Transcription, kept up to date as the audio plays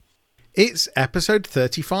It's episode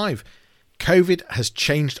 35. COVID has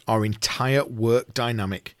changed our entire work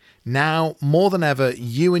dynamic. Now, more than ever,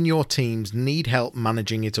 you and your teams need help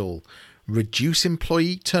managing it all. Reduce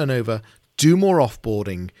employee turnover, do more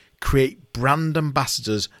offboarding, create brand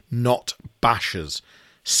ambassadors, not bashers.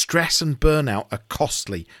 Stress and burnout are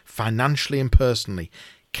costly, financially and personally.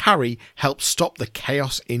 Karrie helps stop the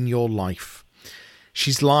chaos in your life.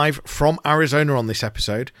 She's live from Arizona on this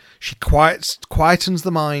episode. She quietens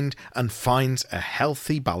the mind and finds a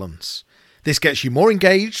healthy balance. This gets you more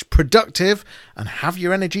engaged, productive, and have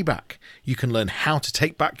your energy back. You can learn how to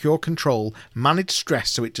take back your control, manage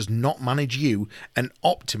stress so it does not manage you, and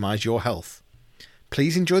optimize your health.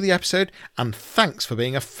 Please enjoy the episode, and thanks for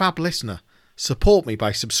being a fab listener. Support me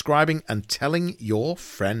by subscribing and telling your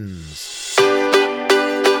friends.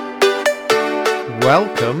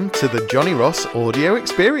 Welcome to the Johnny Ross audio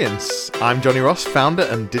experience. I'm Johnny Ross, founder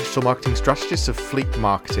and digital marketing strategist of Fleet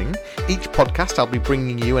Marketing. Each podcast, I'll be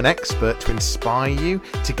bringing you an expert to inspire you,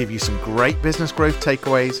 to give you some great business growth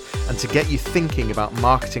takeaways, and to get you thinking about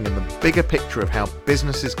marketing and the bigger picture of how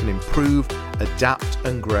businesses can improve, adapt,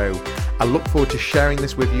 and grow. I look forward to sharing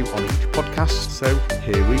this with you on each podcast, so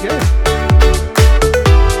here we go.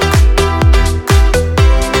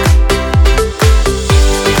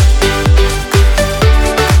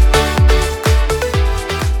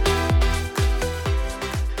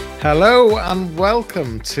 Hello and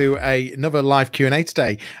welcome to another live Q&A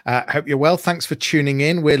today. Hope you're well. Thanks for tuning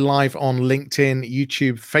in. We're live on LinkedIn,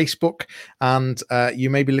 YouTube, Facebook, and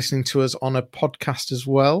you may be listening to us on a podcast as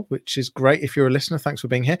well, which is great. If you're a listener, thanks for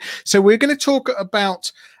being here. So we're going to talk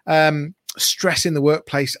about stress in the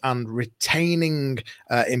workplace and retaining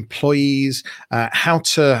employees, how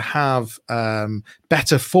to have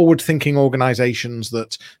better forward-thinking organizations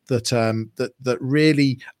that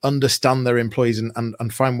really understand their employees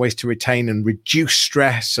and find ways to retain and reduce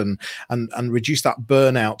stress and reduce that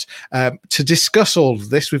burnout. To discuss all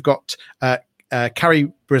of this, we've got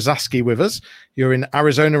Karrie Brazaski with us. You're in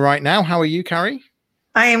Arizona right now. How are you, Karrie?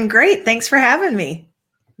 I am great. Thanks for having me.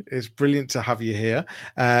 It's brilliant to have you here.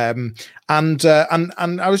 And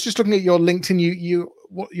I was just looking at your LinkedIn.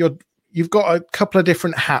 You've got a couple of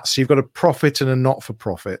different hats. You've got a profit and a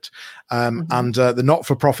not-for-profit. And the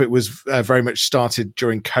not-for-profit was very much started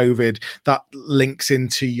during COVID. That links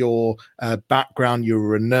into your background. You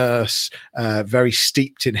were a nurse, very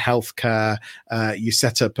steeped in healthcare. You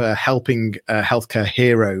set up Helping Healthcare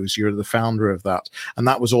Heroes. You're the founder of that. And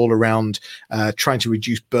that was all around trying to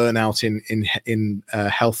reduce burnout in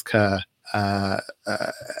healthcare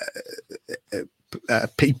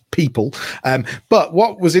people. But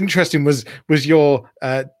what was interesting was your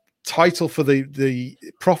title for the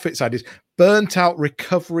profit side is Burnt Out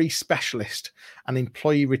Recovery Specialist and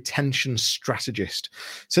Employee Retention Strategist.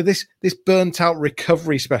 So this burnt out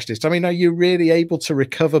recovery specialist, I mean, are you really able to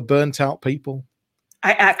recover burnt out people?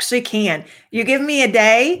 I actually can. You give me a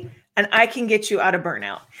day and I can get you out of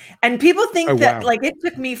burnout. And people think that like it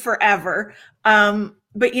took me forever.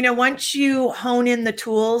 But, you know, once you hone in the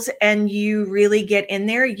tools and you really get in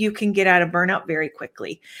there, you can get out of burnout very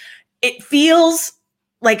quickly. It feels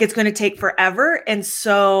like it's going to take forever. And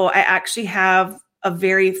so I actually have a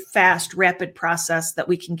very fast, rapid process that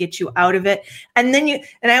we can get you out of it. And then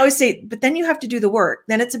I always say, but then you have to do the work.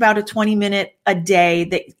 Then it's about a 20-minute a day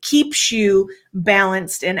that keeps you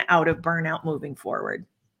balanced and out of burnout moving forward.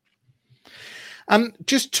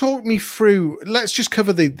 Just talk me through, let's just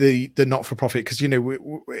cover the not-for-profit, because, you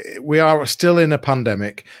know, we are still in a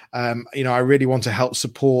pandemic. You know, I really want to help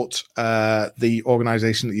support the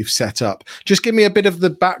organization that you've set up. Just give me a bit of the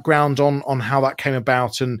background on how that came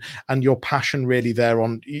about and your passion really there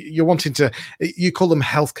on, you're wanting to, you call them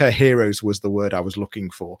healthcare heroes was the word I was looking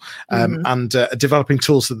for, and developing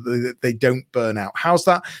tools so that they don't burn out. How's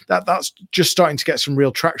that's just starting to get some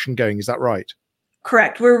real traction going. Is that right?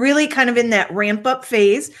 Correct. We're really kind of in that ramp up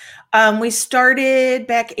phase. We started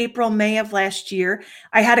back April, May of last year.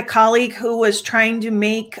 I had a colleague who was trying to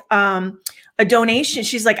make a donation.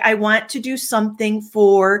 She's like, I want to do something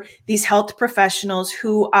for these health professionals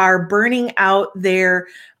who are burning out, they're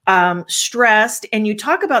stressed. And you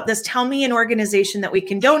talk about this, tell me an organization that we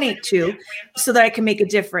can donate to so that I can make a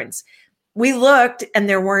difference. We looked and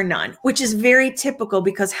there were none, which is very typical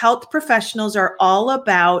because health professionals are all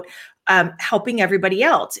about helping everybody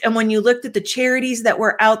else. And when you looked at the charities that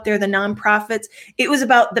were out there, the nonprofits, it was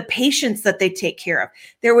about the patients that they take care of.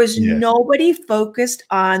 There was nobody focused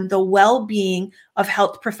on the well-being of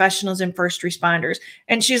health professionals and first responders.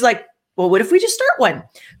 And she's like, well, what if we just start one?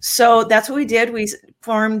 So that's what we did. We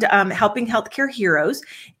formed Helping Healthcare Heroes,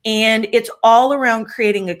 and it's all around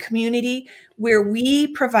creating a community where we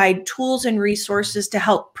provide tools and resources to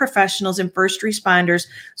help professionals and first responders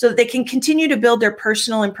so that they can continue to build their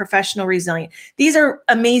personal and professional resilience. These are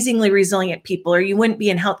amazingly resilient people, or you wouldn't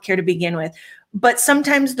be in healthcare to begin with. But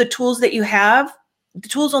sometimes the tools that you have, the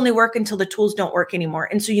tools only work until the tools don't work anymore.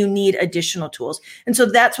 And so you need additional tools. And so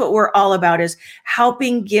that's what we're all about, is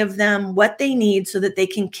helping give them what they need so that they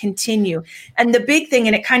can continue. And the big thing,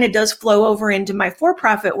 and it kind of does flow over into my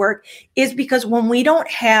for-profit work, is because when we don't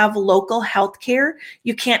have local healthcare,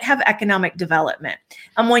 you can't have economic development.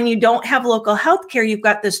 And when you don't have local healthcare, you've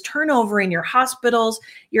got this turnover in your hospitals,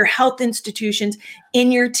 your health institutions,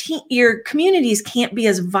 in your communities can't be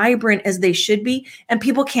as vibrant as they should be, and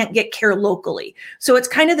people can't get care locally. So it's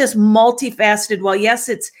kind of this multifaceted, well, yes,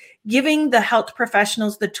 it's giving the health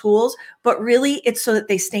professionals the tools, but really it's so that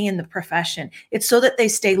they stay in the profession. It's so that they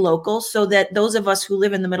stay local, so that those of us who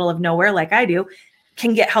live in the middle of nowhere, like I do,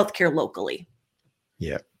 can get healthcare locally.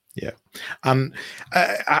 Yeah.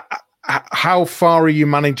 How far are you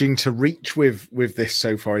managing to reach with this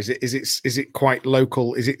so far? Is it quite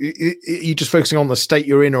local? Are you just focusing on the state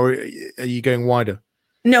you're in, or are you going wider?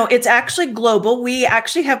 No, it's actually global. We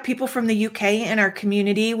actually have people from the UK in our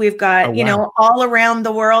community. We've got, all around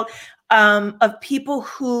the world, of people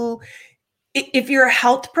who, if you're a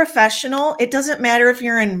health professional, it doesn't matter if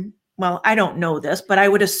you're in, well, I don't know this, but I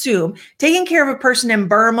would assume taking care of a person in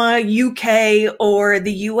Burma, UK, or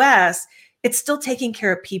the US, it's still taking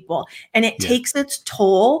care of people. And it takes its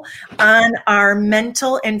toll on our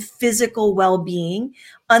mental and physical well-being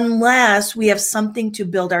unless we have something to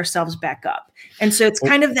build ourselves back up. And so it's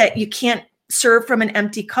kind of that you can't serve from an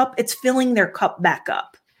empty cup. It's filling their cup back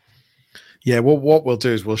up. Yeah, well, what we'll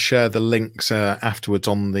do is we'll share the links afterwards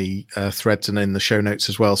on the threads and in the show notes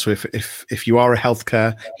as well. So if you are a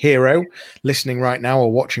healthcare hero listening right now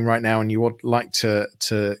or watching right now, and you would like to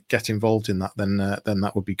get involved in that, then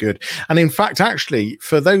that would be good. And in fact, actually,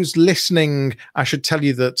 for those listening, I should tell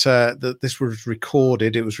you that that this was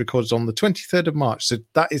recorded. It was recorded on the 23rd of March. So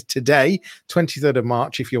that is today, 23rd of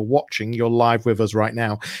March. If you're watching, you're live with us right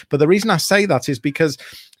now. But the reason I say that is because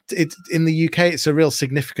it's in the UK, it's a real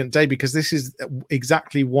significant day, because this is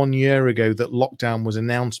exactly 1 year ago that lockdown was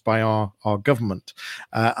announced by our government,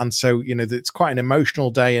 and so it's quite an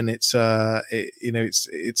emotional day, and it's as I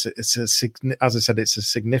said, it's a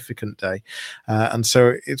significant day, and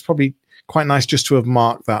so it's probably quite nice just to have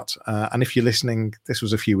marked that. And if you're listening, this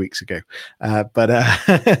was a few weeks ago, but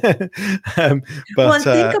well, and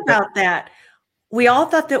think about that. We all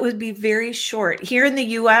thought that would be very short. Here in the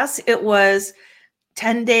US, it was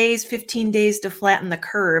 10 days, 15 days to flatten the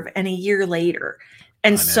curve, and a year later.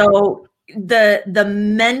 And so the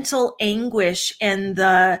mental anguish and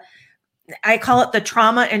I call it the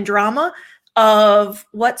trauma and drama of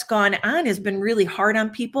what's gone on has been really hard on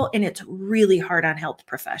people, and it's really hard on health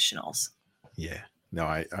professionals. Yeah, no,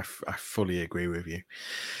 I fully agree with you.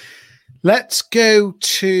 Let's go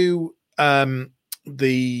to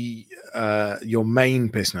your main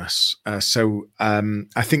business. So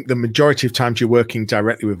I think the majority of times you're working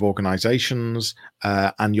directly with organizations,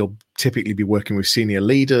 and you'll typically be working with senior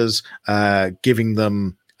leaders, giving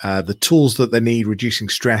them the tools that they need, reducing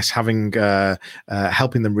stress, helping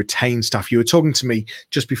them retain staff. You were talking to me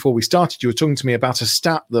just before we started. You were talking to me about a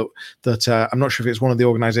stat that I'm not sure if it's one of the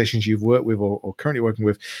organizations you've worked with or currently working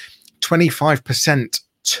with. 25%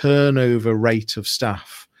 turnover rate of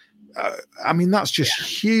staff. I mean, that's just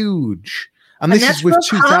huge. And this is with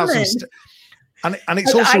 2,000 and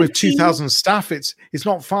it's also with 2,000 staff. It's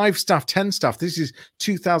not 5 staff, 10 staff. This is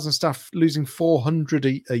 2,000 staff losing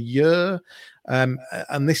 400 a year.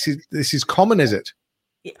 And this is common, is it?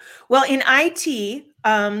 Well, in IT,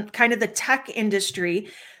 kind of the tech industry,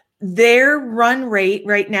 their run rate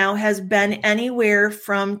right now has been anywhere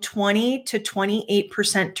from 20 to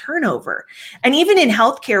 28% turnover. And even in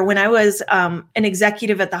healthcare, when I was an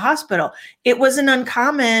executive at the hospital, it wasn't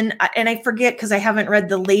uncommon, and I forget because I haven't read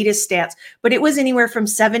the latest stats, but it was anywhere from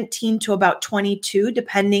 17 to about 22,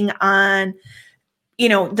 depending on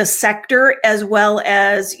the sector as well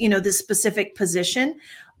as the specific position.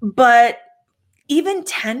 But even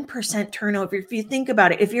 10% turnover, if you think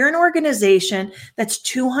about it, if you're an organization that's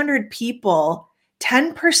 200 people,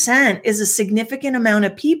 10% is a significant amount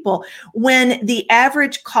of people, when the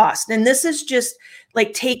average cost, and this is just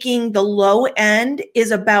like taking the low end,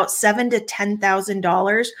 is about $7,000 to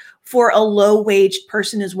 $10,000 for a low wage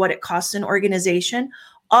person is what it costs an organization,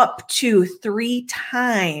 up to 3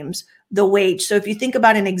 times the wage. So if you think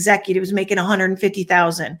about an executive who's making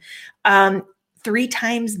 $150,000, 3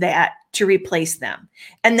 times that to replace them.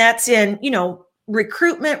 And that's in,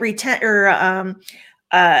 recruitment,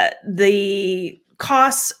 the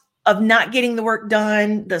costs of not getting the work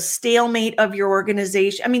done, the stalemate of your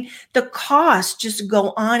organization. I mean, the costs just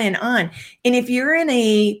go on and on. And if you're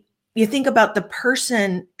you think about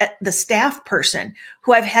the staff person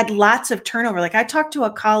who I've had lots of turnover. Like I talked to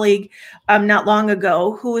a colleague not long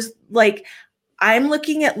ago who was like, I'm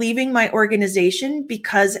looking at leaving my organization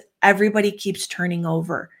because everybody keeps turning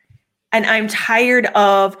over. And I'm tired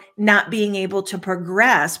of not being able to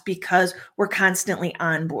progress because we're constantly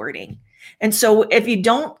onboarding. And so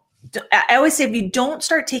I always say, if you don't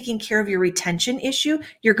start taking care of your retention issue,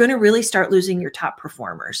 you're going to really start losing your top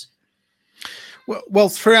performers. Well,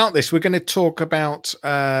 throughout this, we're going to talk about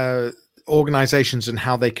organizations and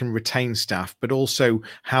how they can retain staff, but also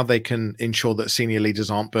how they can ensure that senior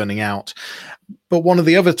leaders aren't burning out. But one of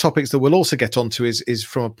the other topics that we'll also get onto is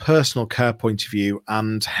from a personal care point of view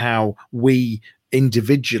and how we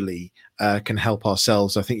individually can help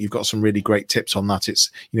ourselves. I think you've got some really great tips on that.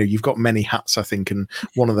 It's, you've got many hats, I think, and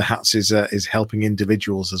one of the hats is helping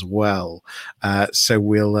individuals as well. So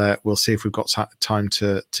we'll see if we've got time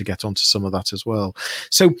to get onto some of that as well.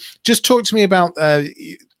 So just talk to me about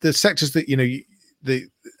the sectors that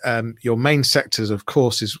your main sectors, of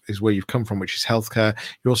course, is where you've come from, which is healthcare.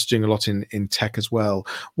 You're also doing a lot in tech as well.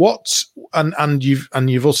 And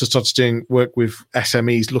you've also started doing work with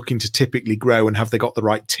SMEs looking to typically grow, and have they got the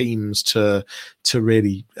right teams to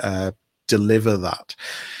really deliver that?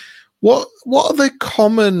 What are the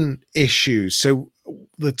common issues? So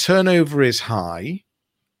the turnover is high.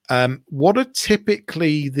 What are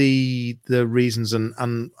typically the reasons?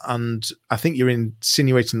 And I think you're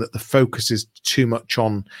insinuating that the focus is too much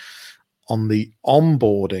on the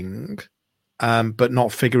onboarding, but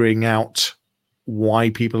not figuring out why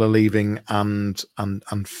people are leaving and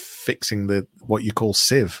fixing what you call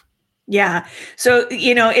sieve. Yeah. So,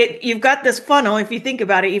 you've got this funnel. If you think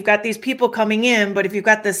about it, you've got these people coming in, but if you've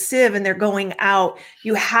got the sieve and they're going out,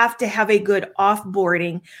 you have to have a good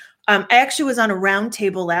offboarding. I actually was on a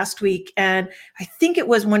roundtable last week, and I think it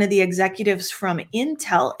was one of the executives from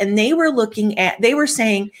Intel, and they were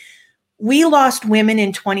saying, we lost women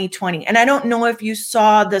in 2020. And I don't know if you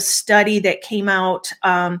saw the study that came out.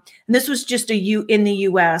 And this was just in the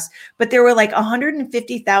US, but there were like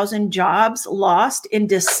 150,000 jobs lost in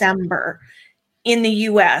December in the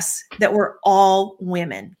US that were all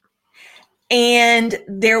women. And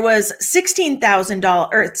there was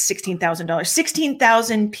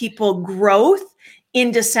 $16,000 people growth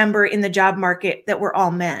in December in the job market that were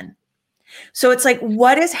all men. So it's like,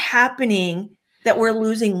 what is happening that we're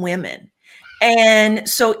losing women? And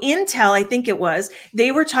so Intel, I think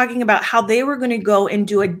they were talking about how they were going to go and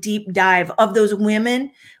do a deep dive of those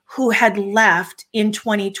women who had left in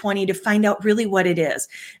 2020 to find out really what it is.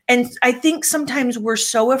 And I think sometimes we're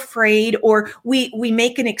so afraid, or we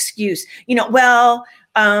make an excuse,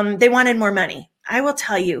 they wanted more money. I will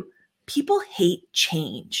tell you, people hate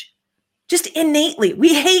change. Just innately,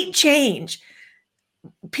 we hate change.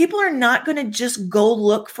 People are not going to just go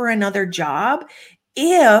look for another job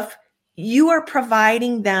if you are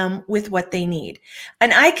providing them with what they need.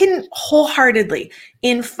 And I can wholeheartedly,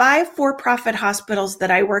 in 5 for-profit hospitals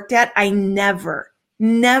that I worked at, I never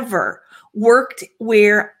worked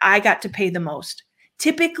where I got to pay the most.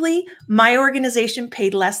 Typically, my organization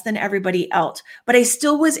paid less than everybody else, but I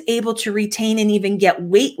still was able to retain and even get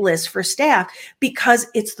wait lists for staff because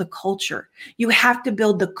it's the culture. You have to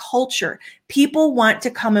build the culture. People want to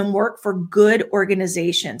come and work for good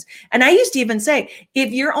organizations. And I used to even say,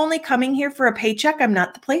 if you're only coming here for a paycheck, I'm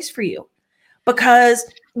not the place for you. Because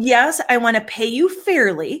yes, I want to pay you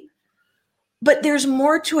fairly, but there's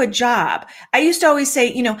more to a job. I used to always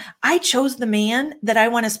say, I chose the man that I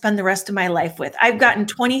want to spend the rest of my life with. I've gotten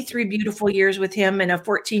 23 beautiful years with him and a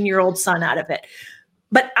 14-year-old son out of it.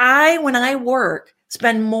 But when I work,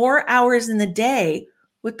 spend more hours in the day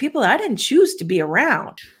with people that I didn't choose to be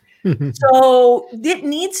around. So it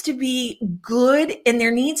needs to be good, and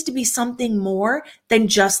there needs to be something more than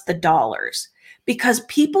just the dollars. Because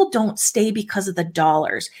people don't stay because of the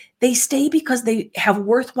dollars. They stay because they have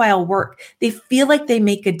worthwhile work. They feel like they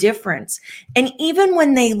make a difference. And even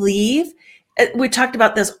when they leave, we talked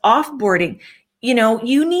about this offboarding,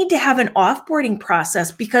 you need to have an offboarding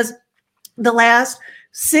process, because the last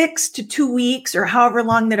 6 to 2 weeks or however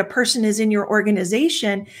long that a person is in your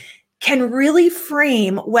organization can really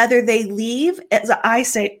frame whether they leave, as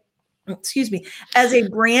a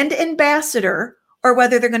brand ambassador, or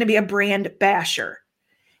whether they're going to be a brand basher.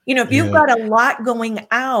 If you've got a lot going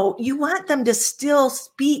out, you want them to still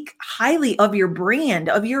speak highly of your brand,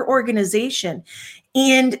 of your organization.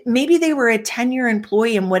 And maybe they were a 10-year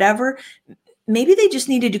employee and whatever. maybe they just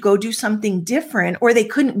needed to go do something different, or they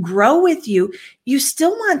couldn't grow with you. You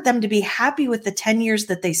still want them to be happy with the 10 years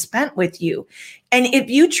that they spent with you. And if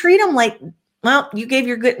you treat them like, well, you gave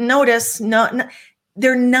your good notice, no,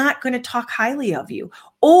 they're not going to talk highly of you.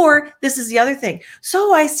 Or this is the other thing.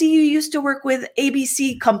 So I see you used to work with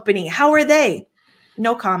ABC company. How are they?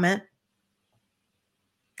 No comment.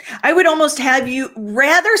 I would almost have you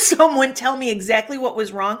rather someone tell me exactly what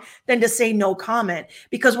was wrong than to say no comment.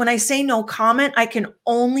 Because when I say no comment, I can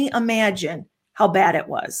only imagine how bad it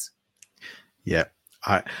was. Yeah,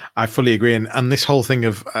 I fully agree. And this whole thing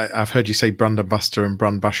of, I've heard you say brand ambassador and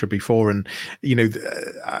brand basher before. And, you know,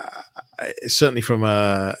 certainly from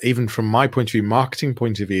even from my point of view, marketing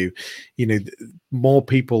point of view, you know, more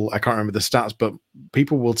people, I can't remember the stats, but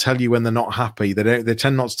people will tell you when they're not happy. They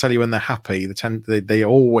tend not to tell you when they're happy. They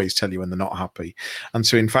always tell you when they're not happy. And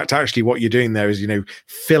so in fact, actually what you're doing there is, you know,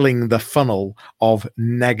 filling the funnel of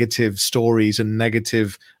negative stories and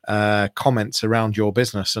negative comments around your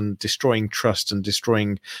business, and destroying trust and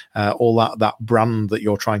destroying all that brand that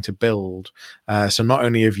you're trying to build. So not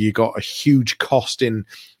only have you got a huge cost in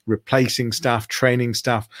replacing staff, training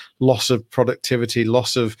staff, loss of productivity,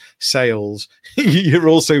 loss of sales, you're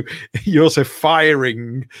also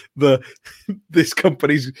firing this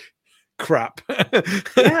company's crap.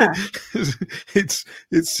 Yeah.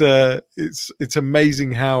 It's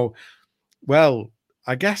amazing how well,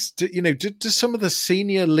 I guess, you know, do some of the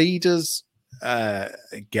senior leaders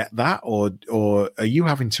get that, or are you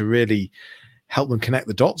having to really help them connect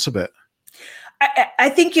the dots a bit? I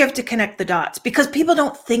think you have to connect the dots, because people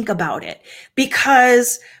don't think about it,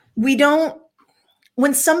 because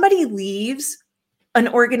when somebody leaves an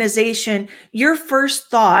organization, your first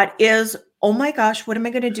thought is, oh my gosh, what am I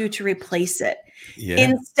going to do to replace it? Yeah.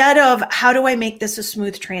 Instead of, how do I make this a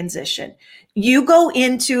smooth transition? You go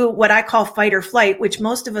into what I call fight or flight, which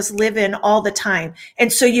most of us live in all the time.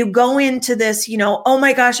 And so you go into this, you know, oh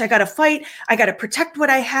my gosh, I got to fight. I got to protect what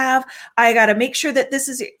I have. I got to make sure that this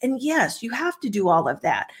is, and yes, you have to do all of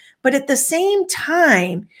that. But at the same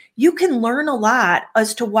time, you can learn a lot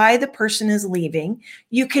as to why the person is leaving.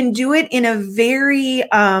 You can do it in a very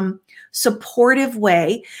supportive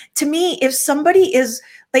way. To me, if somebody is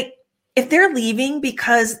like, if they're leaving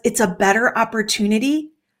because it's a better opportunity,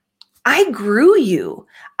 I grew you.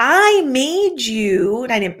 I made you,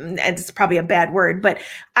 and I didn't, it's probably a bad word, but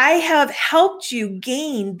I have helped you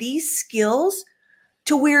gain these skills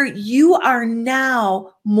to where you are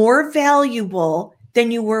now more valuable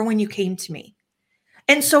than you were when you came to me.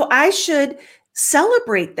 And so I should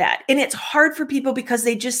celebrate that. And it's hard for people because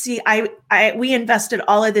they just see, we invested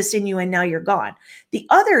all of this in you and now you're gone. The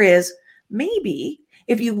other is, maybe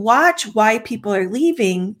if you watch why people are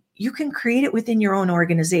leaving, you can create it within your own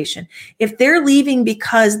organization. If they're leaving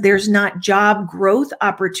because there's not job growth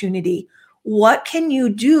opportunity, what can you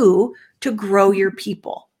do to grow your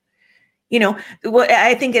people? You know,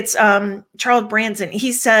 I think it's Charles Branson.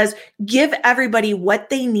 He says, give everybody what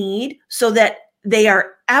they need so that they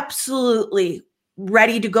are absolutely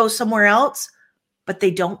ready to go somewhere else, but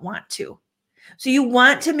they don't want to. So you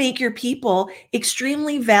want to make your people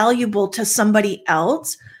extremely valuable to somebody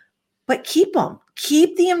else, but keep them.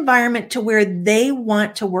 Keep the environment to where they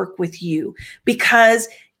want to work with you, because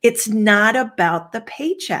it's not about the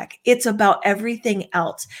paycheck. It's about everything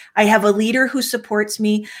else. I have a leader who supports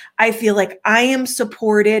me. I feel like I am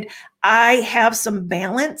supported. I have some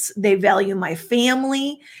balance. They value my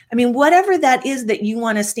family. I mean, whatever that is that you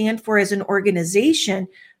want to stand for as an organization,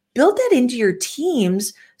 build that into your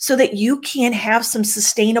teams so that you can have some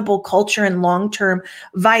sustainable culture and long-term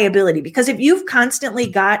viability. Because if you've constantly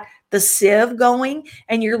got the sieve going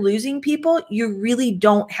and you're losing people, you really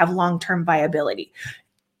don't have long-term viability.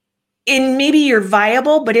 And maybe you're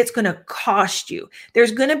viable, but it's going to cost you.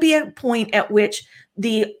 There's going to be a point at which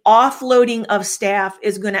the offloading of staff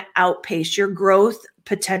is going to outpace your growth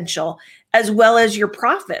potential as well as your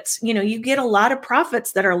profits. You know, you get a lot of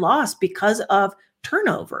profits that are lost because of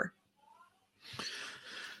turnover.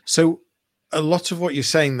 So a lot of what you're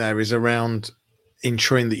saying there is around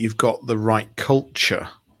ensuring that you've got the right culture.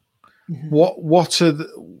 Mm-hmm.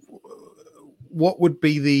 What would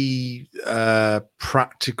be the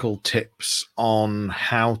practical tips on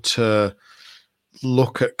how to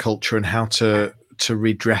look at culture and how to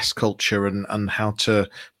redress culture and how to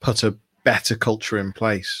put a better culture in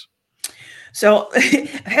place? So I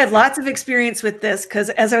had lots of experience with this because,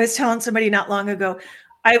 as I was telling somebody not long ago,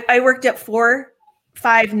 I worked at 4-5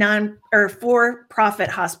 for-profit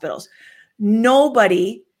hospitals.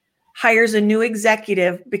 Nobody hires a new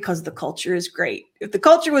executive because the culture is great. If the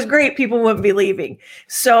culture was great, people wouldn't be leaving.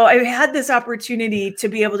 So I had this opportunity to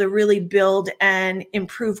be able to really build and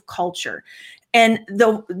improve culture. And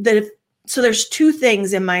so there's two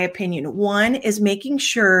things in my opinion. One is making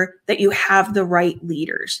sure that you have the right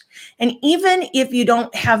leaders. And even if you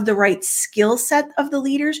don't have the right skill set of the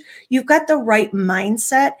leaders, you've got the right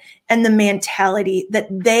mindset and the mentality that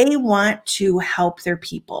they want to help their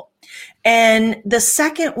people. And the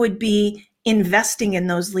second would be investing in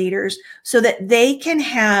those leaders so that they can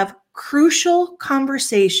have crucial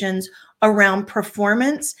conversations around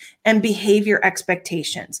performance and behavior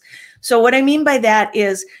expectations. So what I mean by that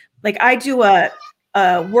is, like, I do a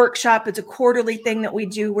workshop. It's a quarterly thing that we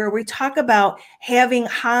do where we talk about having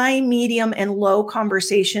high, medium, and low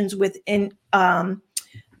conversations within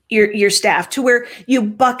your staff, to where you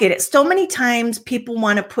bucket it. So many times people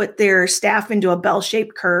want to put their staff into a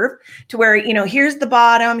bell-shaped curve, to where, here's the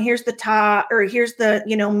bottom, here's the top, or here's the,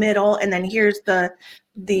 middle, and then here's the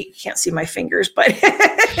can't see my fingers, but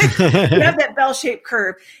you have that bell-shaped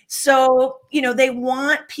curve. So, they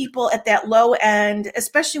want people at that low end,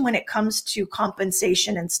 especially when it comes to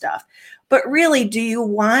compensation and stuff. But really, do you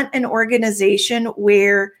want an organization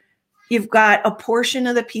where you've got a portion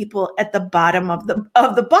of the people at the bottom of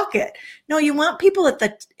the bucket? No, you want people at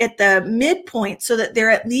the midpoint, so that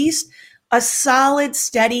they're at least a solid,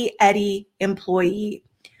 steady Eddie employee.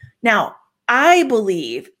 Now, I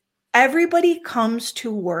believe everybody comes to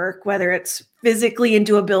work, whether it's physically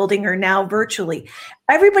into a building or now virtually,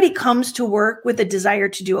 everybody comes to work with a desire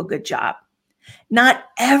to do a good job. Not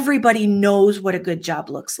everybody knows what a good job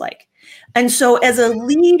looks like. And so as a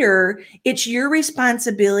leader, it's your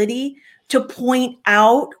responsibility to point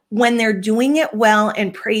out when they're doing it well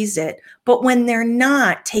and praise it. But when they're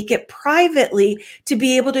not, take it privately to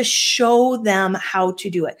be able to show them how to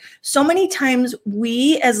do it. So many times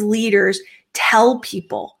we as leaders tell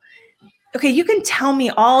people, okay, you can tell me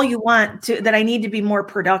all you want that I need to be more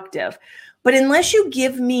productive. But unless you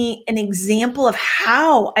give me an example of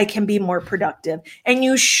how I can be more productive and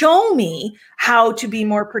you show me how to be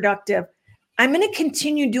more productive, I'm going to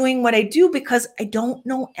continue doing what I do because I don't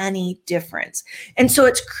know any difference. And so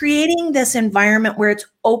it's creating this environment where it's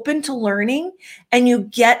open to learning and you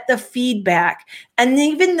get the feedback. And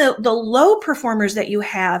even the low performers that you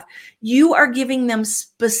have, you are giving them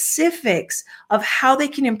specifics of how they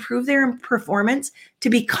can improve their performance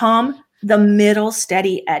to become the middle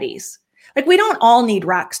steady Eddies. Like, we don't all need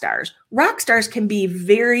rock stars. Rock stars can be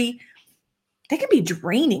they can be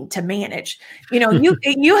draining to manage.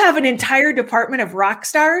 You have an entire department of rock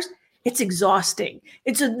stars. It's exhausting.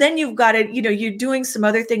 And so then you've got to, you're doing some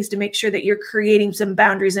other things to make sure that you're creating some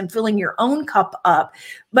boundaries and filling your own cup up.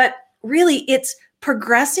 But really, it's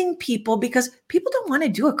progressing people, because people don't want to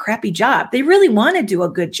do a crappy job. They really want to do a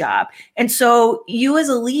good job. And so you as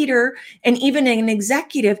a leader and even an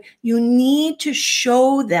executive, you need to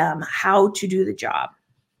show them how to do the job.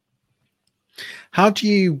 How do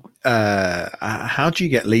you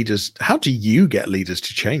get leaders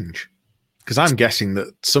to change? Because I'm guessing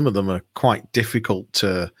that some of them are quite difficult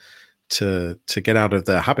to get out of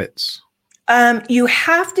their habits. You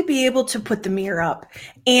have to be able to put the mirror up.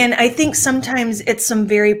 And I think sometimes it's some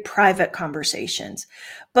very private conversations,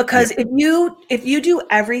 because if you do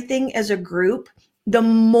everything as a group, the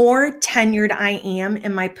more tenured I am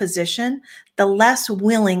in my position, the less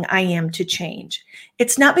willing I am to change.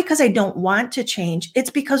 It's not because I don't want to change.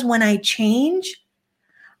 It's because when I change,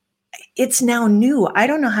 it's now new. I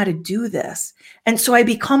don't know how to do this. And so I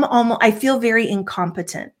feel very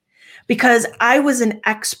incompetent, because I was an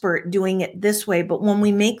expert doing it this way. But when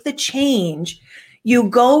we make the change, you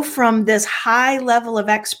go from this high level of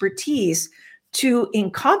expertise to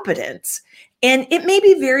incompetence. And it may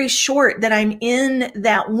be very short that I'm in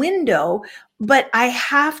that window, but I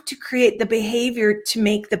have to create the behavior to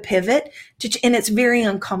make the pivot, and it's very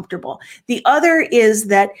uncomfortable. The other is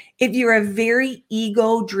that if you're a very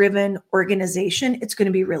ego-driven organization, it's going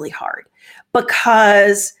to be really hard,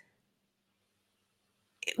 because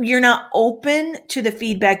you're not open to the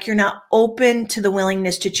feedback. You're not open to the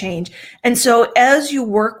willingness to change. And so as you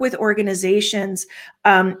work with organizations,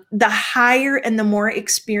 the higher and the more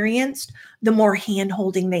experienced, the more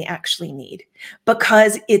hand-holding they actually need,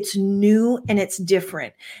 because it's new and it's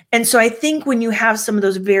different. And so I think when you have some of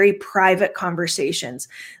those very private conversations,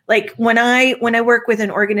 like when I work with an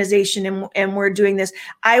organization and we're doing this,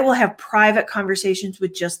 I will have private conversations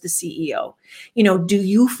with just the CEO. Do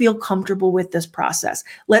you feel comfortable with this process?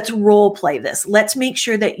 Let's role play this. Let's make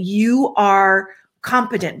sure that you are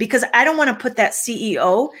competent, because I don't want to put that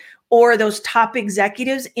CEO or those top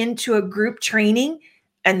executives into a group training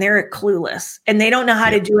and they're clueless and they don't know how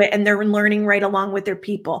to do it. And they're learning right along with their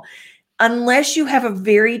people. Unless you have a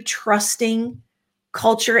very trusting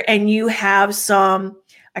culture and you have some,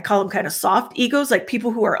 I call them kind of soft egos, like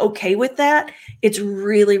people who are okay with that, it's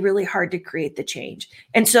really, really hard to create the change.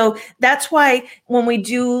 And so that's why when we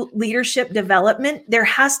do leadership development, there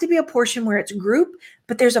has to be a portion where it's group,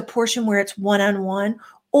 but there's a portion where it's one-on-one,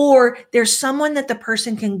 or there's someone that the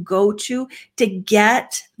person can go to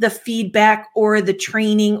get the feedback or the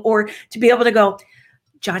training, or to be able to go,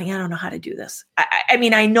 Johnny, I don't know how to do this. I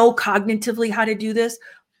mean, I know cognitively how to do this,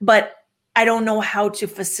 but I don't know how to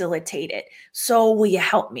facilitate it. So will you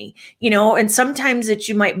help me? And sometimes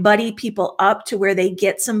you might buddy people up to where they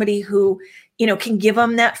get somebody who, can give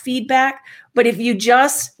them that feedback. But if you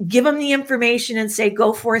just give them the information and say,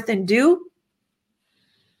 go forth and do,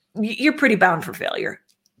 you're pretty bound for failure.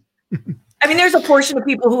 I mean, there's a portion of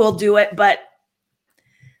people who will do it, but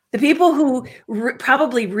the people who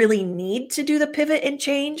probably really need to do the pivot and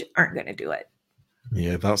change aren't going to do it.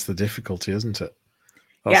 Yeah, that's the difficulty, isn't it?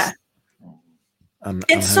 Yeah.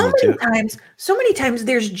 And so many times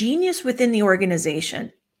there's genius within the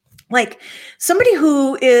organization. Like somebody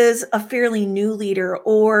who is a fairly new leader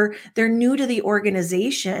or they're new to the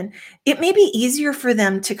organization, it may be easier for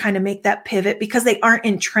them to kind of make that pivot because they aren't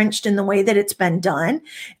entrenched in the way that it's been done.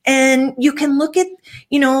 And you can look at,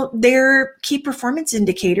 their key performance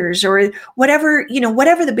indicators or whatever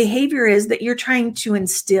the behavior is that you're trying to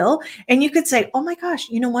instill. And you could say, oh my gosh,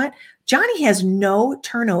 you know what? Johnny has no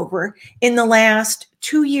turnover in the last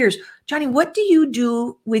 2 years. Johnny, what do you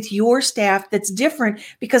do with your staff that's different?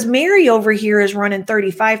 Because Mary over here is running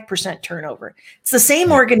 35% turnover. It's the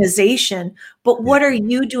same organization, but what are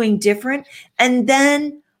you doing different? And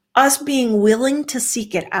then us being willing to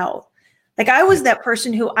seek it out. Like I was that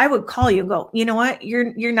person who I would call you and go, you know what?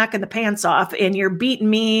 You're knocking the pants off and you're beating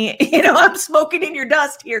me. I'm smoking in your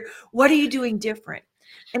dust here. What are you doing different?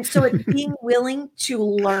 And so it's being willing to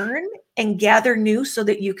learn and gather new so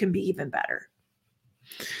that you can be even better.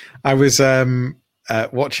 I was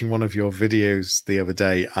watching one of your videos the other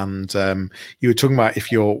day, and you were talking about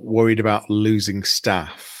if you're worried about losing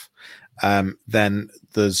staff, then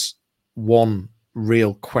there's one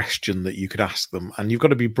real question that you could ask them, and you've got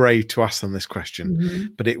to be brave to ask them this question. Mm-hmm.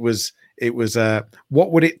 But it was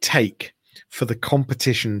what would it take for the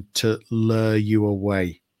competition to lure you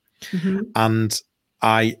away? Mm-hmm. And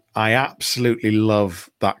I absolutely love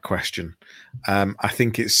that question. I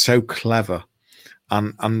think it's so clever.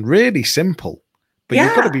 And really simple, but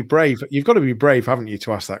you've got to be brave. You've got to be brave, haven't you,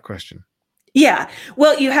 to ask that question? Yeah.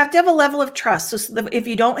 Well, you have to have a level of trust. So if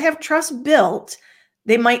you don't have trust built,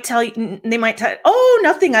 they might tell you, oh,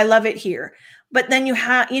 nothing. I love it here. But then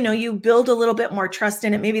you build a little bit more trust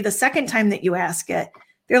in it. Maybe the second time that you ask it,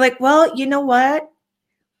 they're like, well, you know what?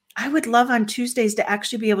 I would love on Tuesdays to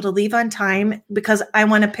actually be able to leave on time because I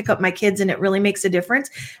want to pick up my kids and it really makes a difference.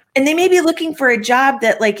 And they may be looking for a job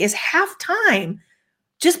that is half time,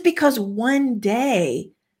 just because one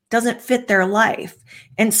day doesn't fit their life.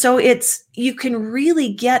 And so you can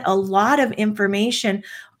really get a lot of information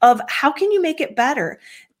of how can you make it better.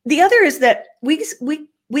 The other is that we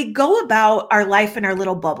go about our life in our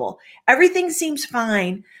little bubble. Everything seems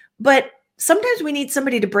fine, but sometimes we need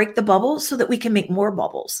somebody to break the bubble so that we can make more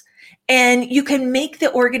bubbles. And you can make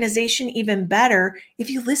the organization even better if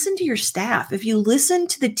you listen to your staff, if you listen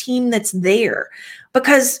to the team that's there.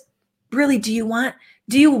 Because really, do you want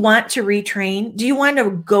to retrain? Do you want to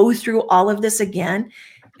go through all of this again?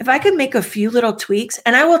 If I could make a few little tweaks,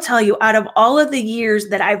 and I will tell you, out of all of the years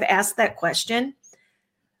that I've asked that question,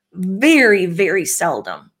 very, very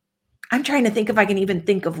seldom. I'm trying to think if I can even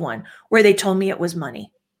think of one where they told me it was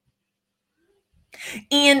money.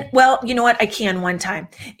 And well, you know what? I can one time.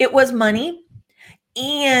 It was money,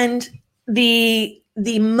 and the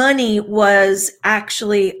money was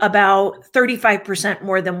actually about 35%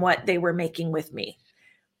 more than what they were making with me.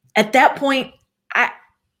 At that point,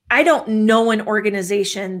 I don't know an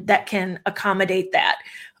organization that can accommodate that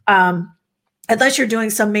unless you're doing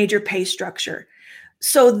some major pay structure.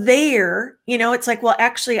 So there, it's like, well,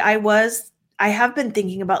 actually, I have been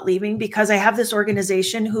thinking about leaving because I have this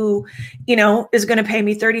organization who, is going to pay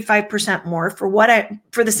me 35% more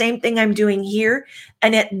for the same thing I'm doing here.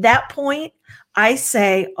 And at that point, I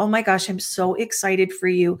say, oh my gosh, I'm so excited for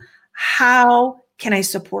you. How can I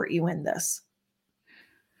support you in this?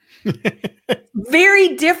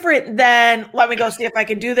 Very different than let me go see if I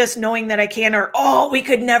can do this, knowing that I can, or, oh, we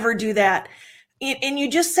could never do that. And you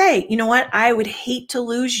just say, you know what, I would hate to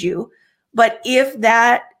lose you. But if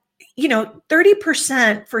that,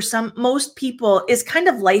 30% for most people is kind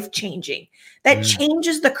of life-changing. That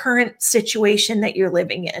changes the current situation that you're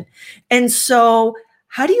living in. And so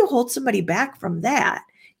how do you hold somebody back from that?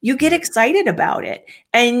 You get excited about it.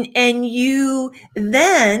 And you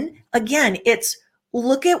then, again, it's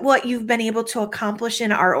look at what you've been able to accomplish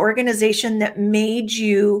in our organization that made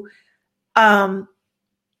you where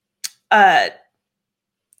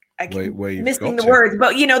you've missing got the to. words,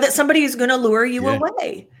 but that somebody is going to lure you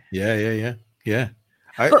away. Yeah.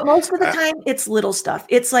 But most of the time it's little stuff.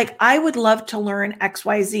 It's like, I would love to learn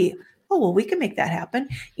XYZ. Oh, well, we can make that happen.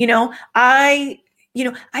 I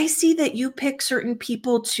see that you pick certain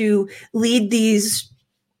people to lead these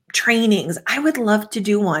trainings. I would love to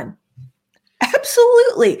do one.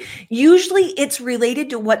 Absolutely. Usually it's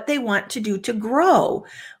related to what they want to do to grow.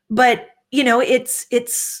 But,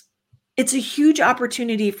 it's a huge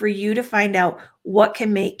opportunity for you to find out what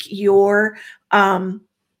can make your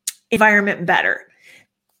environment better.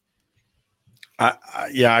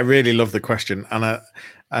 I really love the question. And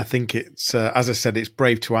I think it's, as I said, it's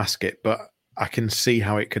brave to ask it, but I can see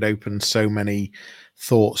how it could open so many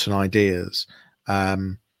thoughts and ideas.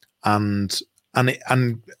 And I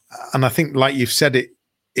think, like you've said,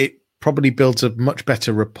 it probably builds a much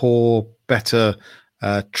better rapport, better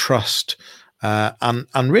trust,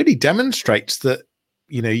 and really demonstrates that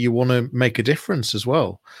you want to make a difference as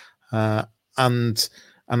well. And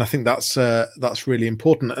I think that's really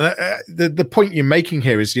important. The point you're making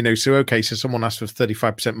here is, so someone asks for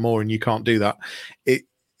 35% more and you can't do that.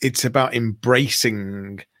 It's about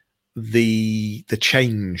embracing the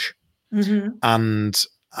change, mm-hmm. and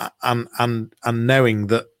knowing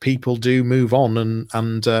that people do move on,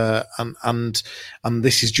 and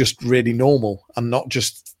this is just really normal, and not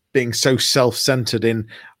just being so self-centered in,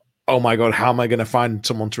 oh my God, how am I going to find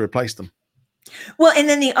someone to replace them? Well, and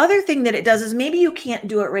then the other thing that it does is maybe you can't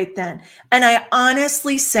do it right then. And I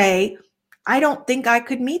honestly say, I don't think I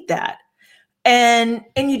could meet that. And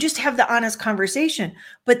you just have the honest conversation.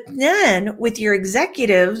 But then with your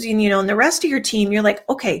executives, and the rest of your team, you're like,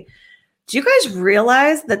 okay, do you guys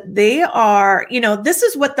realize that they are, this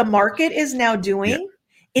is what the market is now doing? Yeah.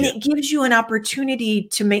 And it gives you an opportunity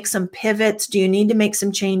to make some pivots. Do you need to make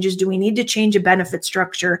some changes? Do we need to change a benefit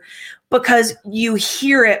structure? Because you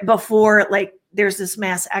hear it before, like, there's this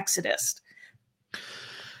mass exodus.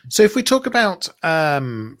 So if we talk about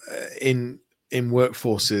in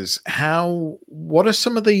workforces, what are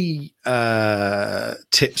some of the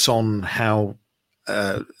tips on how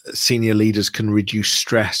senior leaders can reduce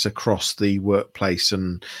stress across the workplace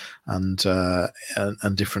and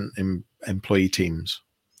different employee teams?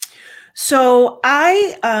 So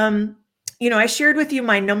I shared with you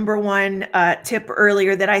my number one tip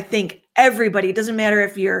earlier that I think everybody, it doesn't matter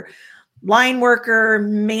if you're line worker,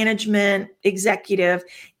 management, executive,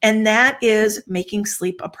 and that is making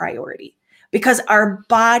sleep a priority, because our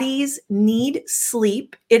bodies need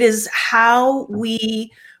sleep. It is how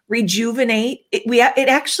we rejuvenate.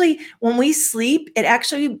 When we sleep,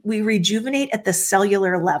 we rejuvenate at the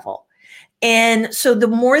cellular level. And so the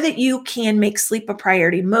more that you can make sleep a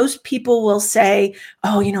priority, most people will say,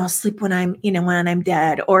 oh, I'll sleep when I'm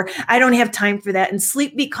dead, or I don't have time for that. And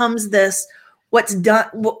sleep becomes this, what's done,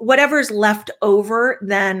 whatever's left over,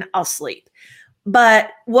 then I'll sleep. But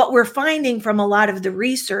what we're finding from a lot of the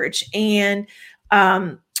research and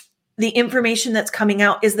the information that's coming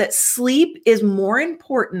out is that sleep is more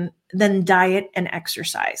important than diet and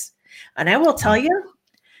exercise. And I will tell you,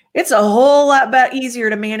 it's a whole lot easier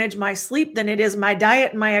to manage my sleep than it is my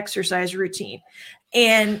diet and my exercise routine.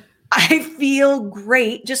 And I feel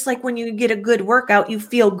great. Just like when you get a good workout, you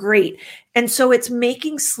feel great. And so it's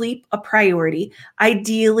making sleep a priority,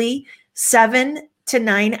 ideally 7 to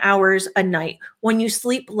 9 hours a night. When you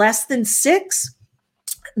sleep less than 6,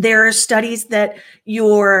 there are studies that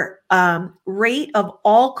your rate of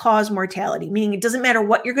all-cause mortality, meaning it doesn't matter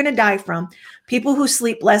what you're going to die from, people who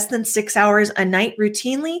sleep less than 6 hours a night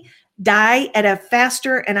routinely die at a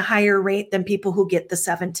faster and a higher rate than people who get the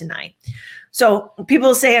 7 to 9. So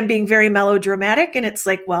people say I'm being very melodramatic, and it's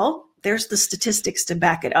like, well, there's the statistics to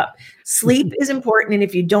back it up. Sleep is important, and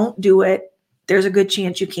if you don't do it, there's a good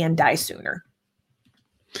chance you can die sooner.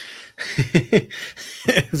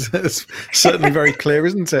 It's certainly very clear,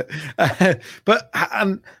 isn't it? But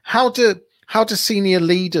how do senior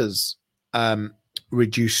leaders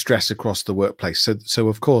reduce stress across the workplace? So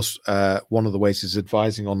of course, one of the ways is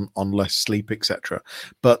advising on less sleep, etc.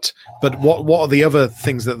 But what are the other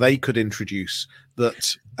things that they could introduce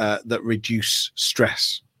that reduce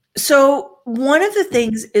stress? So one of the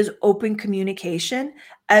things is open communication,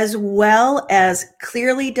 as well as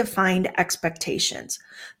clearly defined expectations.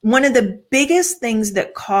 One of the biggest things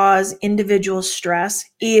that cause individual stress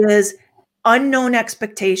is unknown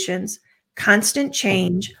expectations, constant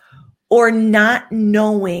change, or not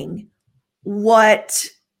knowing what,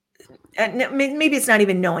 maybe it's not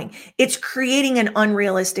even knowing, it's creating an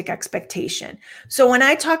unrealistic expectation. So when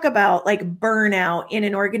I talk about like burnout in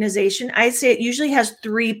an organization, I say it usually has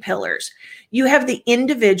 3 pillars. You have the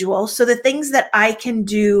individual. So the things that I can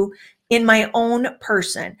do in my own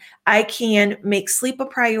person, I can make sleep a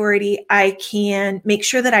priority. I can make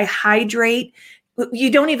sure that I hydrate.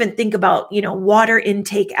 You don't even think about, water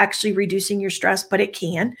intake actually reducing your stress, but it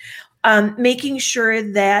can. Making sure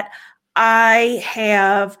that I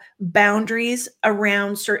have boundaries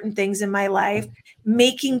around certain things in my life,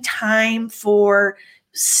 making time for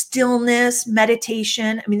stillness,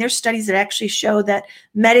 meditation. I mean, there's studies that actually show that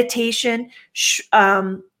meditation,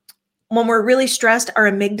 when we're really stressed,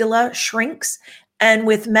 our amygdala shrinks. And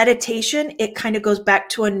with meditation, it kind of goes back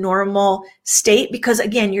to a normal state because,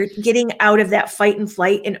 again, you're getting out of that fight and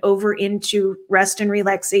flight and over into rest and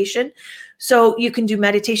relaxation. So you can do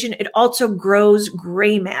meditation. It also grows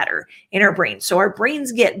gray matter in our brain. So our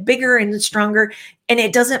brains get bigger and stronger, and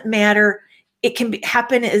it doesn't matter. It can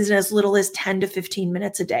happen in as little as 10 to 15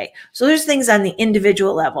 minutes a day. So there's things on the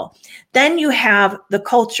individual level. Then you have the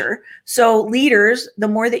culture. So leaders, the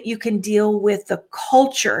more that you can deal with the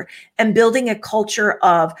culture and building a culture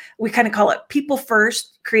of, we kind of call it people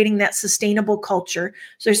first, creating that sustainable culture.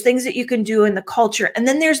 So there's things that you can do in the culture. And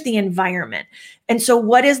then there's the environment. And so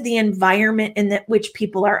what is the environment in that which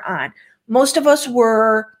people are on? Most of us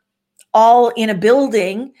were all in a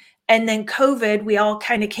building. And then COVID, we all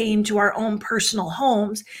kind of came to our own personal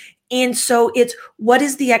homes. And so it's, what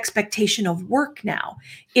is the expectation of work now?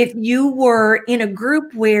 If you were in a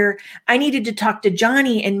group where I needed to talk to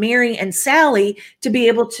Johnny and Mary and Sally to be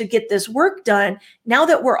able to get this work done, now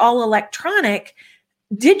that we're all electronic,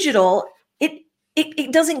 digital,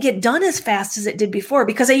 it doesn't get done as fast as it did before,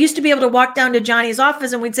 because I used to be able to walk down to Johnny's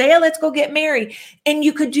office and we'd say, hey, let's go get Mary. And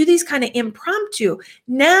you could do these kind of impromptu.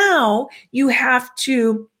 Now you have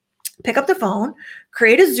to pick up the phone,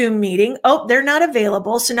 create a Zoom meeting. Oh, they're not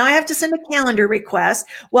available. So now I have to send a calendar request.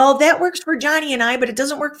 Well, that works for Johnny and I, but it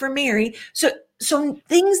doesn't work for Mary. So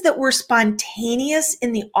things that were spontaneous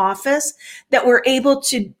in the office that we're able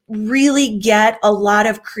to really get a lot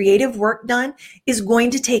of creative work done is going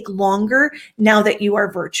to take longer now that you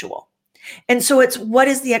are virtual. And so it's, what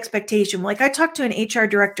is the expectation? Like I talked to an HR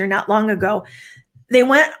director not long ago. They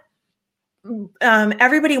went,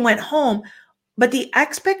 everybody went home, but the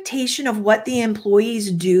expectation of what the employees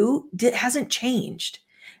do hasn't changed.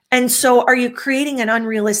 And so are you creating an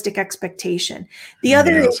unrealistic expectation?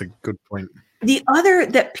 That's a good point. The other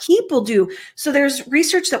that people do, so there's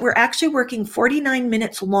research that we're actually working 49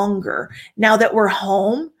 minutes longer now that we're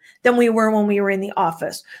home than we were when we were in the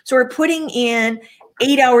office. So we're putting in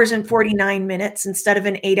 8 hours and 49 minutes instead of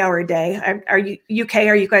an 8-hour day. Are you UK?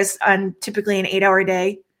 Are you guys on typically an 8-hour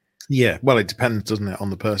day? Yeah, well, it depends, doesn't it,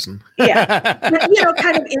 on the person? Yeah, but,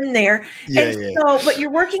 kind of in there. So, but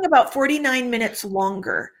you're working about 49 minutes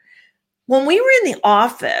longer. When we were in the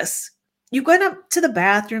office, you went up to the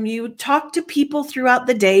bathroom, you talked to people throughout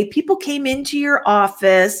the day. People came into your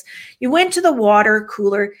office. You went to the water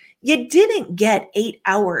cooler. You didn't get 8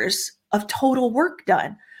 hours of total work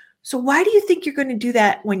done. So why do you think you're going to do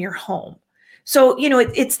that when you're home? So,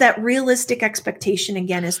 it's that realistic expectation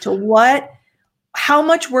again as to how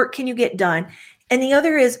much work can you get done? And the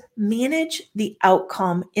other is manage the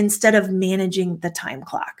outcome instead of managing the time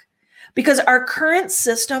clock, because our current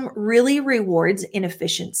system really rewards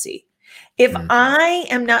inefficiency. If I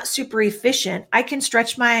am not super efficient, I can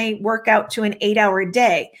stretch my work out to an 8-hour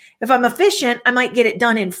day. If I'm efficient, I might get it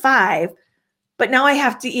done in 5, but now I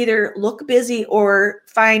have to either look busy or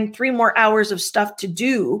find 3 more hours of stuff to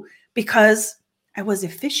do because I was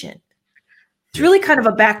efficient. It's really kind of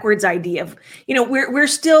a backwards idea of, we're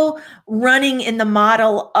still running in the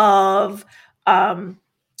model of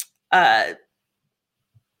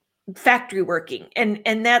factory working.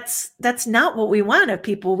 And that's not what we want of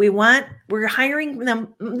people. We're hiring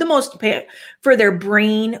them the most pay for their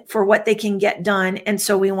brain, for what they can get done. And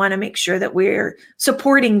so we want to make sure that we're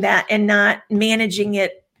supporting that and not managing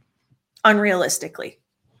it unrealistically.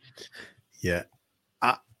 Yeah.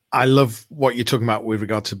 I love what you're talking about with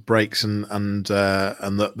regard to breaks and that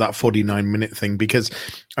 49-minute thing, because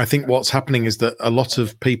I think what's happening is that a lot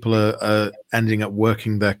of people are ending up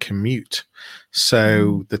working their commute.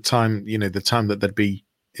 So the time that they'd be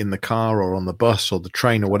in the car or on the bus or the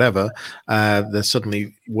train or whatever, they're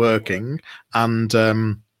suddenly working. And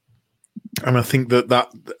I think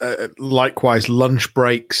that likewise, lunch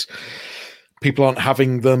breaks, people aren't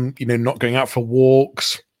having them, not going out for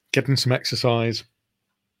walks, getting some exercise.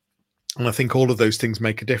 And I think all of those things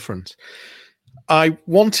make a difference. I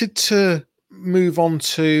wanted to move on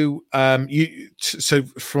to so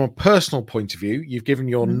from a personal point of view, you've given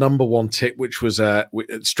your number one tip, which was a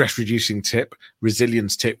stress reducing tip,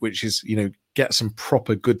 resilience tip, which is, get some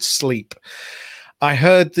proper good sleep. I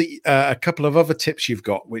heard a couple of other tips you've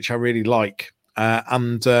got, which I really like.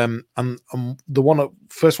 And the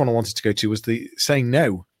first one I wanted to go to was the saying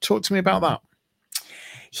no. Talk to me about that.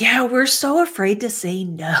 Yeah, we're so afraid to say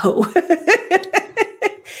no.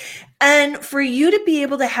 And for you to be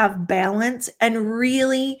able to have balance and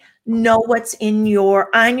really know what's on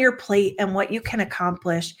your plate and what you can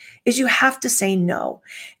accomplish is you have to say no.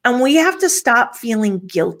 And we have to stop feeling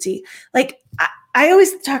guilty. Like I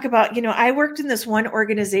always talk about, I worked in this one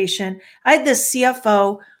organization. I had this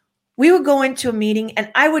CFO. We would go into a meeting and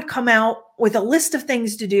I would come out with a list of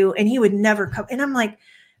things to do and he would never come. And I'm like,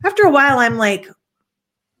 after a while, I'm like,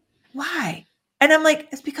 why? And I'm like,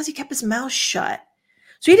 it's because he kept his mouth shut.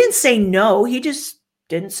 So he didn't say no. He just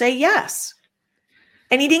didn't say yes.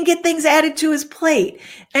 And he didn't get things added to his plate.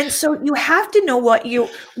 And so you have to know what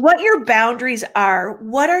your boundaries are.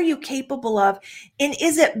 What are you capable of? And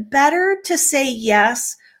is it better to say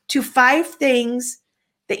yes to 5 things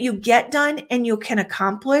that you get done and you can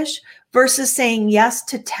accomplish versus saying yes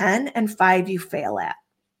to 10 and 5 you fail at?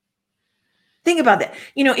 Think about that.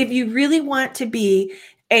 If you really want to be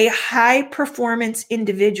a high performance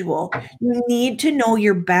individual, you need to know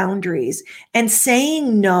your boundaries, and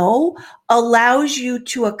saying no allows you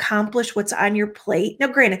to accomplish what's on your plate. Now,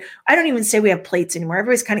 granted, I don't even say we have plates anymore.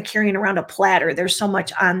 Everybody's kind of carrying around a platter. There's so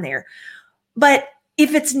much on there. But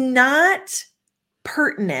if it's not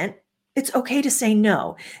pertinent, it's okay to say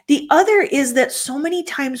no. The other is that so many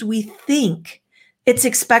times we think it's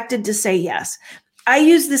expected to say yes. I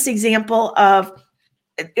use this example of,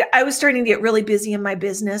 I was starting to get really busy in my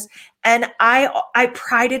business, and I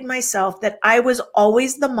prided myself that I was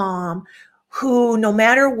always the mom who, no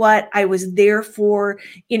matter what, I was there for,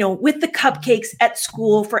 with the cupcakes at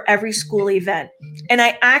school for every school event. And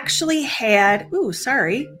I actually had, I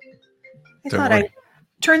thought I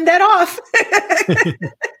turned that off.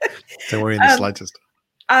 Don't worry in the slightest.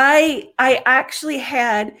 I actually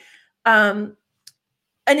had an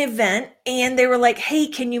event and they were like, hey,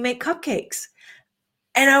 can you make cupcakes?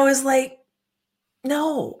 And I was like,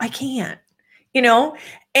 no, I can't,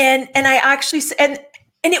 and I actually, and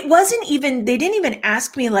it wasn't even, they didn't even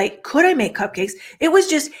ask me like, could I make cupcakes? It was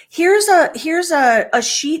just, here's a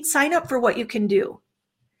sheet, sign up for what you can do.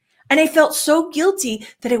 And I felt so guilty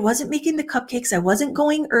that I wasn't making the cupcakes. I wasn't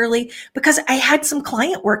going early because I had some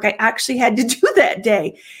client work I actually had to do that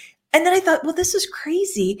day. And then I thought, well, this is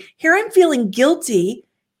crazy. Here I'm feeling guilty.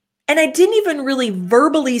 And I didn't even really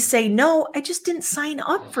verbally say no. I just didn't sign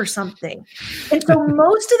up for something. And so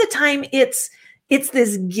most of the time it's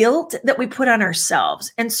this guilt that we put on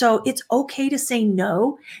ourselves. And so it's okay to say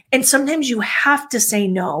no. And sometimes you have to say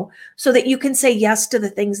no so that you can say yes to the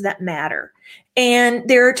things that matter. And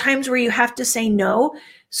there are times where you have to say no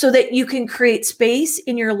so that you can create space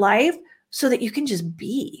in your life so that you can just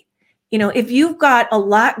be. If you've got a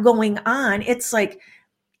lot going on, it's like,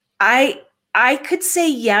 I could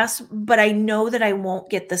say yes, but I know that I won't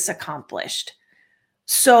get this accomplished.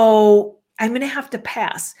 So I'm going to have to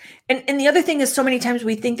pass. And the other thing is, so many times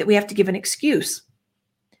we think that we have to give an excuse.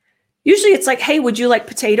 Usually it's like, hey, would you like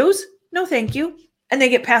potatoes? No, thank you. And they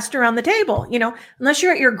get passed around the table, unless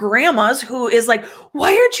you're at your grandma's who is like,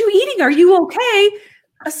 why aren't you eating? Are you okay?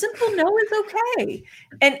 A simple no is okay.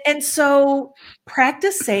 And so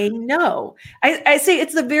practice saying no. I say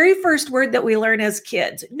it's the very first word that we learn as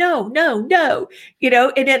kids. No, no, no.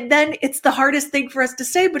 And then it's the hardest thing for us to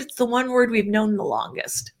say, but it's the one word we've known the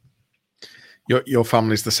longest. Your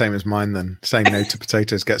family's the same as mine then. Saying no to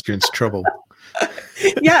potatoes gets you into trouble.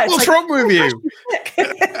 Yeah. What's wrong with you?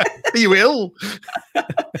 Are you ill?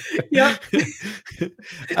 Yep.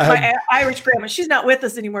 My Irish grandma, she's not with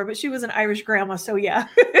us anymore, but she was an Irish grandma. So yeah,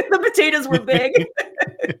 the potatoes were big.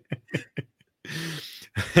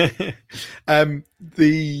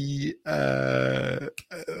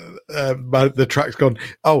 The track's gone.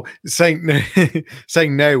 Oh, saying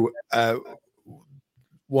no.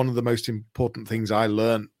 One of the most important things I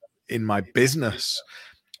learned in my business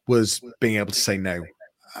was being able to say no.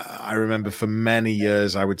 I remember for many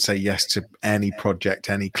years, I would say yes to any project,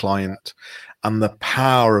 any client, and the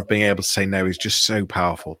power of being able to say no is just so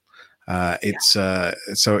powerful. So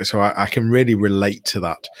I can really relate to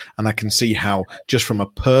that, and I can see how, just from a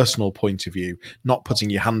personal point of view, not putting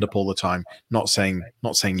your hand up all the time, not saying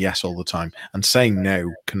yes all the time, and saying no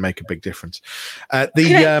can make a big difference. Can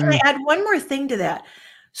I add one more thing to that?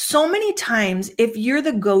 So many times, if you're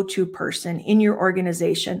the go-to person in your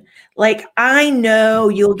organization, like, I know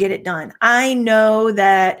you'll get it done. I know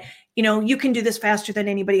that, you can do this faster than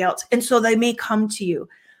anybody else. And so they may come to you.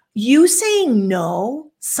 You saying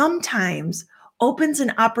no sometimes opens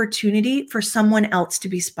an opportunity for someone else to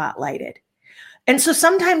be spotlighted. And so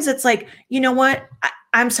sometimes it's like, you know what?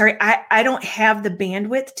 I'm sorry, I don't have the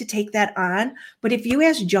bandwidth to take that on. But if you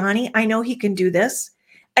ask Johnny, I know he can do this.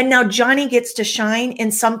 And now Johnny gets to shine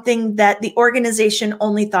in something that the organization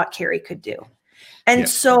only thought Karrie could do. And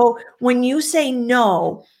so when you say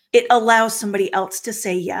no, it allows somebody else to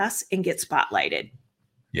say yes and get spotlighted.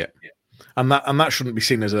 Yeah. And that shouldn't be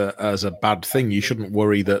seen as a bad thing. You shouldn't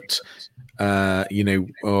worry that,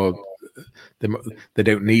 they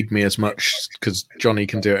don't need me as much because Johnny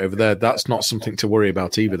can do it over there. That's not something to worry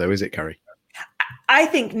about either, though, is it, Karrie? I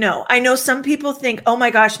think no. I know some people think, oh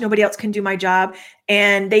my gosh, nobody else can do my job.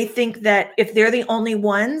 And they think that if they're the only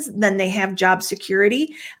ones, then they have job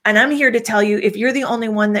security. And I'm here to tell you, if you're the only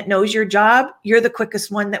one that knows your job, you're the quickest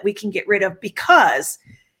one that we can get rid of, because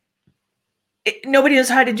nobody knows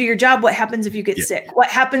how to do your job. What happens if you get sick? What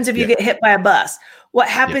happens if you get hit by a bus? What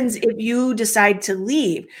happens if you decide to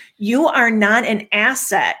leave? You are not an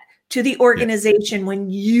asset to the organization when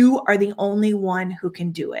you are the only one who can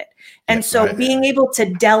do it. And so being able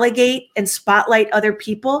to delegate and spotlight other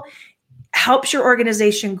people helps your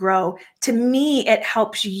organization grow. To me, it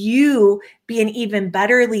helps you be an even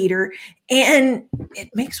better leader, and it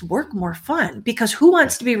makes work more fun, because who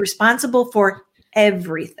wants to be responsible for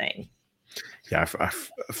everything? Yeah, I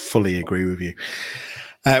fully agree with you.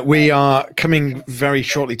 We are coming very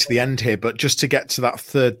shortly to the end here, but just to get to that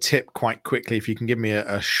third tip quite quickly, if you can give me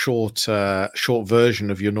a short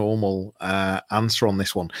version of your normal answer on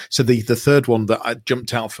this one. So the third one that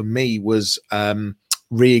jumped out for me was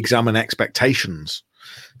re-examine expectations.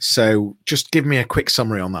 So just give me a quick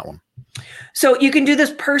summary on that one. So you can do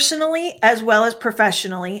this personally as well as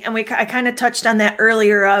professionally. And I kind of touched on that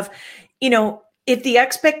earlier of, if the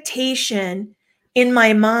expectation in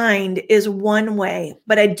my mind is one way,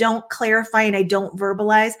 but I don't clarify and I don't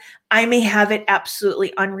verbalize, I may have it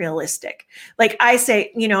absolutely unrealistic. Like I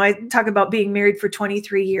say, I talk about being married for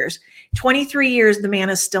 23 years. 23 years, the man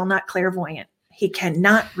is still not clairvoyant. He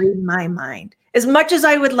cannot read my mind. As much as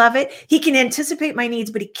I would love it, he can anticipate my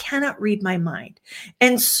needs, but he cannot read my mind.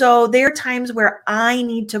 And so there are times where I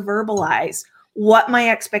need to verbalize what my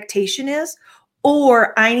expectation is,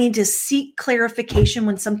 or I need to seek clarification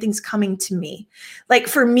when something's coming to me. Like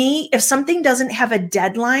for me, if something doesn't have a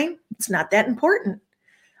deadline, it's not that important.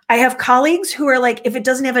 I have colleagues who are like, if it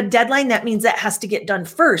doesn't have a deadline, that means that has to get done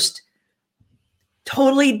first.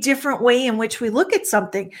 Totally different way in which we look at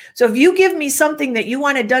something. So if you give me something that you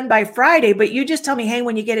want it done by Friday, but you just tell me, hey,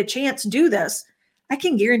 when you get a chance, do this, I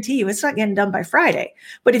can guarantee you it's not getting done by Friday.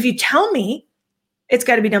 But if you tell me it's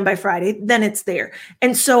got to be done by Friday, then it's there.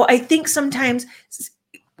 And so I think sometimes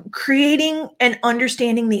creating and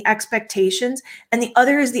understanding the expectations, and the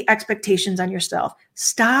other is the expectations on yourself.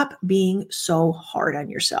 Stop being so hard on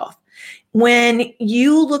yourself. When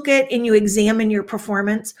you look at and you examine your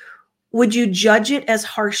performance, would you judge it as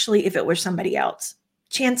harshly if it were somebody else?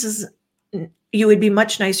 Chances you would be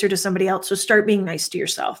much nicer to somebody else. So start being nice to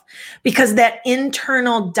yourself, because that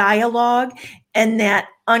internal dialogue and that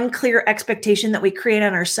unclear expectation that we create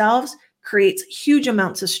on ourselves creates huge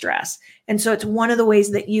amounts of stress. And so it's one of the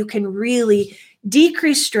ways that you can really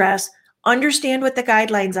decrease stress, understand what the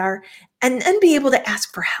guidelines are, and then be able to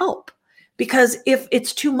ask for help. Because if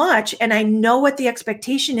it's too much and I know what the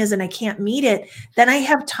expectation is and I can't meet it, then I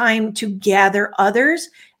have time to gather others,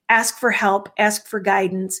 ask for help, ask for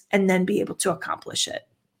guidance, and then be able to accomplish it.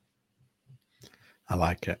 I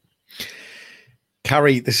like it.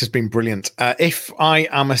 Karrie, this has been brilliant. If I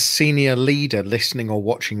am a senior leader listening or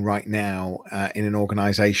watching right now in an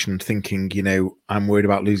organization thinking, I'm worried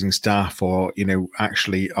about losing staff, or,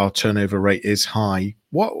 actually our turnover rate is high,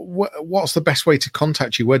 what's the best way to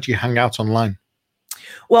contact you? Where do you hang out online?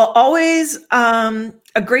 Well, always a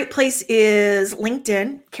great place is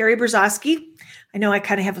LinkedIn, Karrie Brazaski. I know I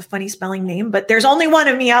kind of have a funny spelling name, but there's only one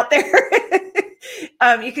of me out there.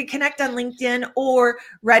 You can connect on LinkedIn or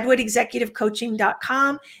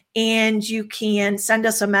redwoodexecutivecoaching.com, and you can send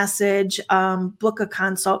us a message, book a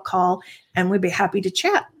consult call, and we'd be happy to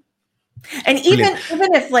chat. And even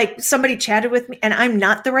if like somebody chatted with me and I'm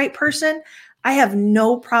not the right person, I have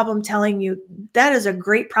no problem telling you that is a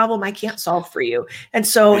great problem I can't solve for you. And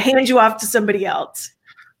so hand you off to somebody else.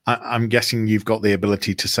 I'm guessing you've got the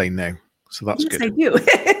ability to say no. So that's yes, good. I do.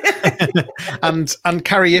 And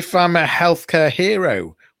Karrie, if I'm a healthcare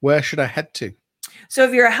hero, where should I head to? So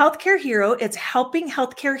if you're a healthcare hero, it's Helping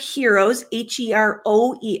Healthcare Heroes, HEROES.org.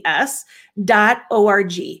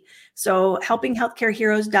 So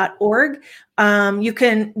helpinghealthcareheroes.org. You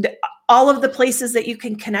can, all of the places that you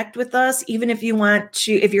can connect with us, even if you want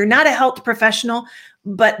to, if you're not a health professional,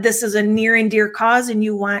 but this is a near and dear cause and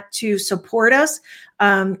you want to support us,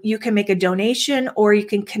 you can make a donation or you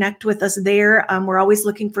can connect with us there. We're always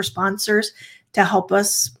looking for sponsors to help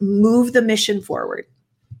us move the mission forward.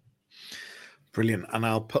 Brilliant. And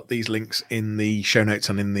I'll put these links in the show notes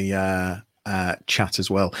and in the chat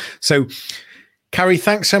as well. So, Karrie,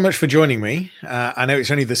 thanks so much for joining me. I know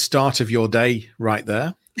it's only the start of your day right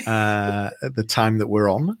there at the time that we're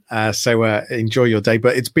on. So enjoy your day.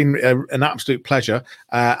 But it's been an absolute pleasure.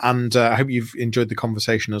 And I hope you've enjoyed the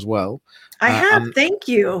conversation as well. I have. Thank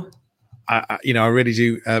you. I really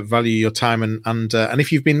do value your time. And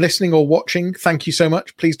if you've been listening or watching, thank you so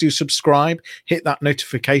much. Please do subscribe. Hit that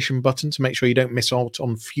notification button to make sure you don't miss out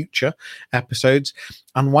on future episodes.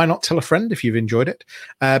 And why not tell a friend if you've enjoyed it.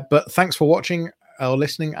 But thanks for watching or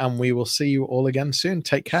listening, and we will see you all again soon.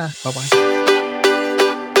 Take care. Bye-bye.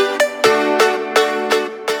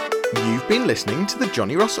 You've been listening to the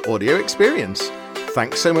Johnny Ross Audio Experience.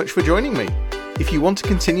 Thanks so much for joining me. If you want to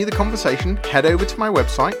continue the conversation, head over to my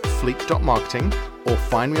website, fleek.marketing, or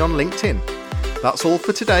find me on LinkedIn. That's all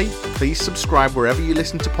for today. Please subscribe wherever you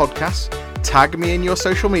listen to podcasts, tag me in your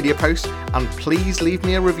social media posts, and please leave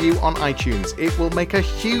me a review on iTunes. It will make a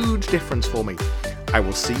huge difference for me. I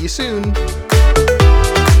will see you soon.